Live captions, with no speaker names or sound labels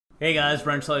Hey guys,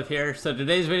 Brunch Life here. So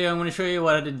today's video I'm going to show you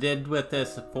what I did with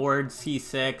this Ford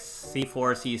C6, C4,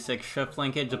 C6 shift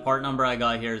linkage. The part number I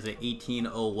got here is a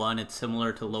 1801. It's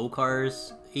similar to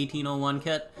Lokar's 1801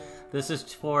 kit. This is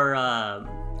for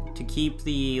to keep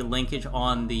the linkage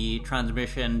on the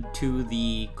transmission to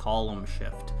the column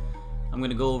shift. I'm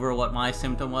going to go over what my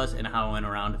symptom was and how I went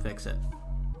around to fix it.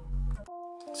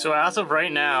 So as of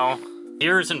right now,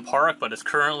 gear is in park, but it's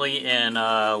currently in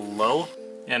low.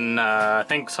 And I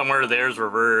think somewhere there's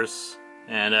reverse,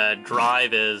 and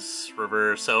drive is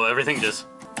reverse, so everything just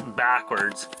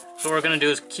backwards. So what we're going to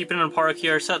do is keep it in park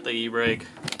here, set the e-brake,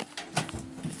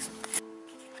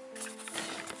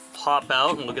 hop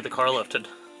out, and we'll get the car lifted.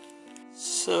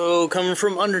 So coming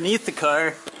from underneath the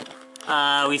car,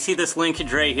 we see this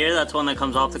linkage right here. That's one that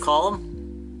comes off the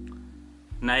column.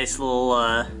 Nice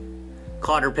little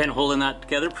cotter pin holding that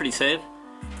together, pretty safe.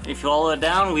 If you follow it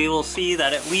down, we will see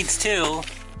that it leads to,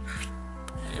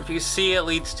 if you see, it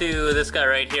leads to this guy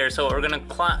right here. So what we're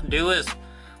gonna do is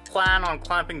plan on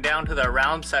clamping down to the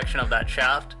round section of that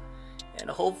shaft, and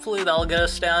hopefully that'll get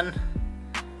us done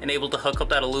and able to hook up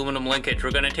that aluminum linkage.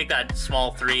 We're gonna take that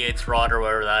small 3/8 rod or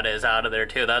whatever that is out of there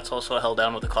too. That's also held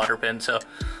down with a cotter pin, so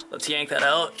let's yank that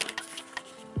out.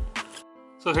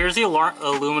 So here's the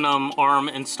aluminum arm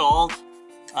installed.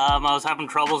 I was having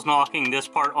troubles knocking this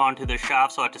part onto the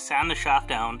shaft, so I had to sand the shaft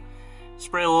down,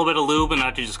 spray a little bit of lube, and I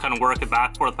had to just kind of work it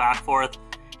back, forth.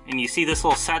 And you see this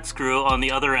little set screw on the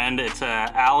other end. It's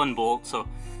a Allen bolt, so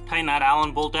tighten that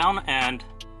Allen bolt down, and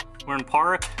we're in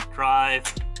park, drive,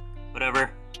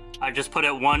 whatever. I just put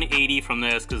it 180 from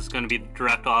this because it's going to be the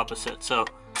direct opposite. So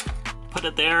put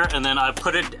it there, and then I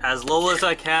put it as low as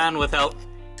I can without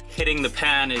hitting the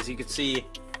pan. As you can see,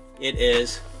 it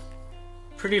is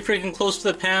pretty freaking close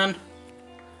to the pan.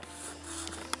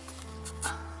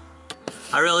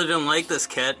 I really didn't like this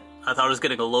kit. I thought I was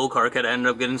getting a Lokar kit. I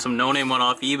ended up getting some no-name one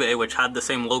off eBay, which had the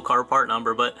same Lokar part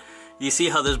number, but you see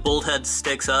how this bolt head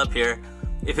sticks up here.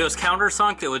 If it was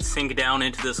countersunk, it would sink down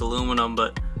into this aluminum,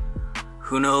 but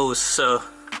who knows? So,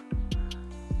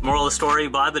 moral of the story,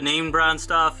 buy the name brand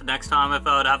stuff. Next time if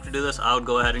I would have to do this, I would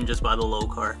go ahead and just buy the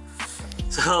Lokar.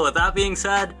 So with that being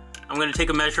said, I'm going to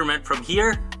take a measurement from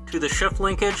here to the shift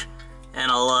linkage,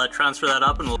 and I'll transfer that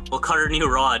up, and we'll cut our new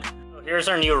rod. So here's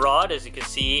our new rod. As you can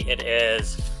see, it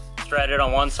is threaded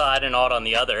on one side and not on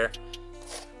the other.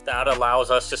 That allows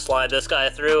us to slide this guy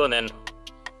through and then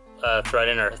thread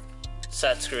in our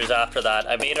set screws after that.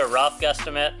 I made a rough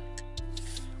guesstimate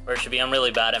where it should be. I'm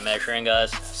really bad at measuring,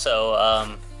 guys,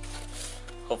 so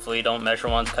hopefully don't measure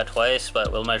once, cut twice,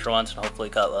 but we'll measure once and hopefully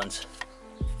cut once.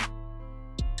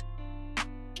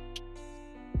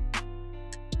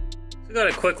 I got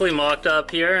it quickly mocked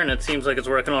up here, and it seems like it's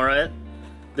working all right.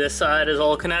 This side is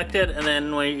all connected, and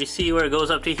then when you see where it goes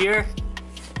up to here,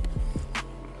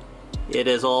 it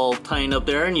is all tightened up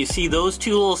there, and you see those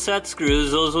two little set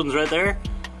screws, those ones right there.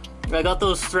 I got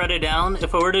those threaded down.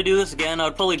 If I were to do this again,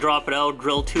 I'd probably drop it out,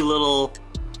 drill two little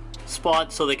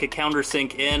spots so they could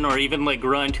countersink in, or even like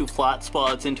grind two flat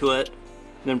spots into it,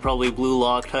 and then probably blue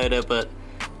Loctite it, but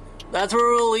that's where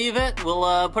we'll leave it.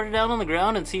 We'll put it down on the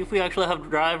ground and see if we actually have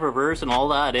drive, reverse, and all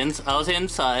that. I was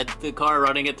inside the car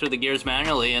running it through the gears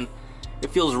manually, and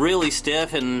it feels really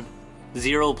stiff and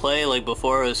zero play. Like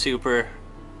before, it was super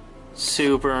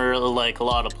like a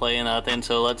lot of play in that thing,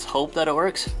 so let's hope that it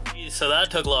works. So that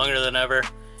took longer than ever.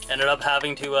 Ended up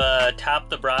having to tap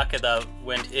the bracket that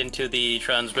went into the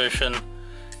transmission.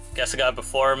 Guess the guy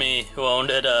before me who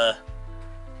owned it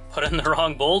put in the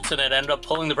wrong bolts, and it ended up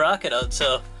pulling the bracket out.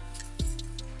 So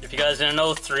if you guys didn't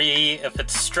know, if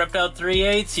it's stripped out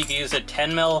 3/8, you can use a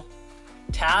 10 mil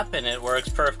tap and it works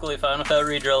perfectly fine without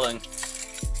re-drilling.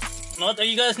 Not that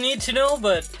you guys need to know,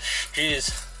 but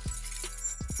geez.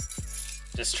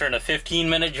 Just turned a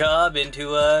 15-minute job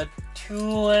into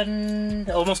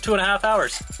almost 2.5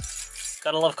 hours.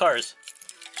 Gotta love cars.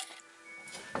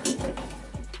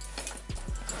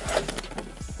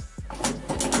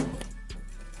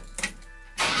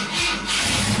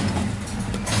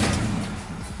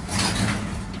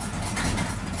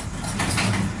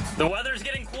 The weather's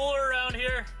getting cooler around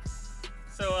here,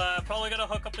 so probably gonna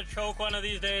hook up the choke one of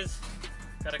these days.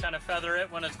 Gotta kind of feather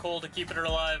it when it's cold to keep it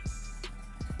alive.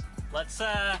 Let's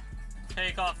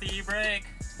take off the e-brake,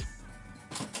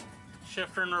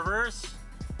 shifter in reverse.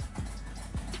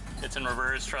 It's in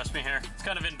reverse, trust me here. It's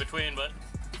kind of in between, but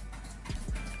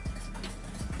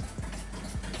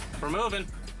we're moving.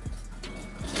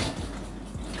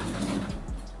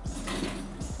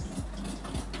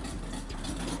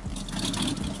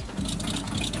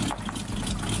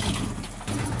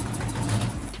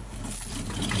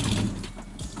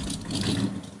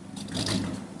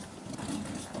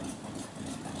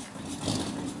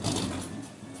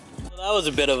 that was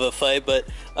a bit of a fight, but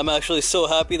I'm actually so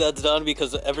happy that's done,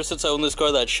 because ever since I owned this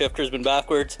car, that shifter's been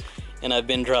backwards and I've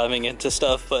been driving into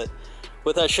stuff. But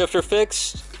with that shifter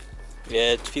fixed,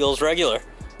 it feels regular.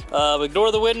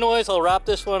 Ignore the wind noise. I'll wrap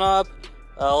this one up.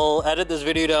 I'll edit this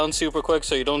video down super quick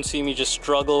so you don't see me just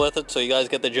struggle with it, so you guys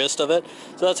get the gist of it.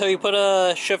 So that's how you put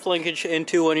a shift linkage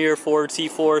into one of your Ford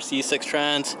C4, C6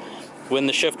 Trans when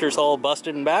the shifter's all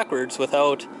busted and backwards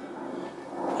without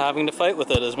having to fight with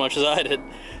it as much as I did.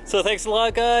 So thanks a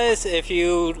lot, guys. If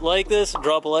you like this,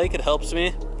 drop a like, it helps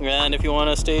me. And if you want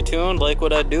to stay tuned, like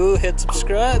what I do, hit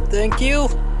subscribe. Thank you.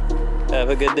 Have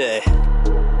a good day.